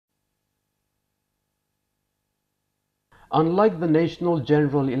Unlike the national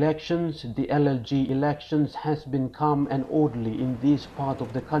general elections, the LLG elections has been calm and orderly in this part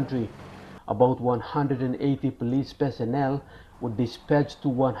of the country. About 180 police personnel were dispatched to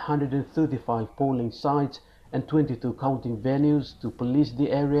 135 polling sites and 22 counting venues to police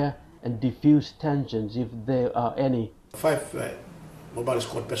the area and diffuse tensions if there are any. 5 mobile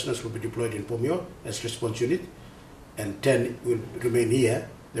squad personnel will be deployed in Pomio as response unit, and 10 will remain here.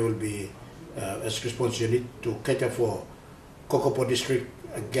 They will be as response unit to cater for Kokopo district,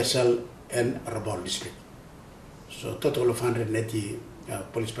 Gesel and Rabaul district. So total of 180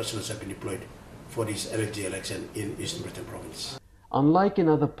 police personnel have been deployed for this LLG election in Eastern Britain Province. Unlike in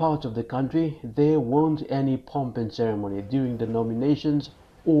other parts of the country, there weren't any pomp and ceremony during the nominations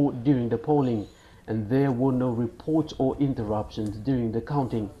or during the polling, and there were no reports or interruptions during the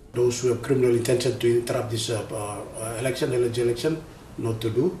counting. Those who have criminal intention to interrupt this election, LLG election, not to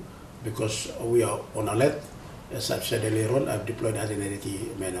do, because we are on alert. As I've said earlier on, I've deployed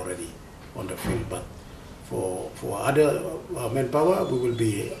 180 men already on the field, but for other manpower, we will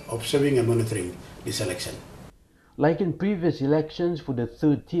be observing and monitoring this election. Like in previous elections for the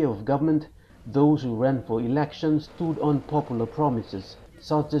third tier of government, those who ran for election stood on popular promises,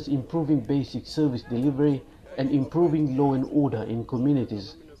 such as improving basic service delivery and improving law and order in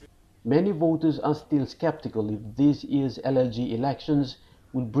communities. Many voters are still skeptical if this year's LLG elections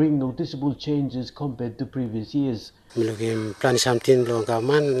will bring noticeable changes compared to previous years. Plan something long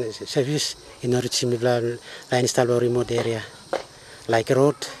government service in order to install remote area like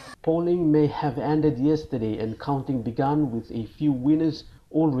road. Polling may have ended yesterday and counting began with a few winners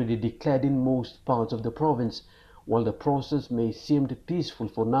already declared in most parts of the province. While the process may seem peaceful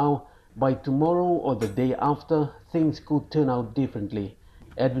for now, by tomorrow or the day after, things could turn out differently.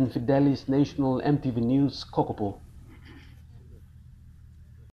 Edwin Fidelis, National Emtv News, Kokopo.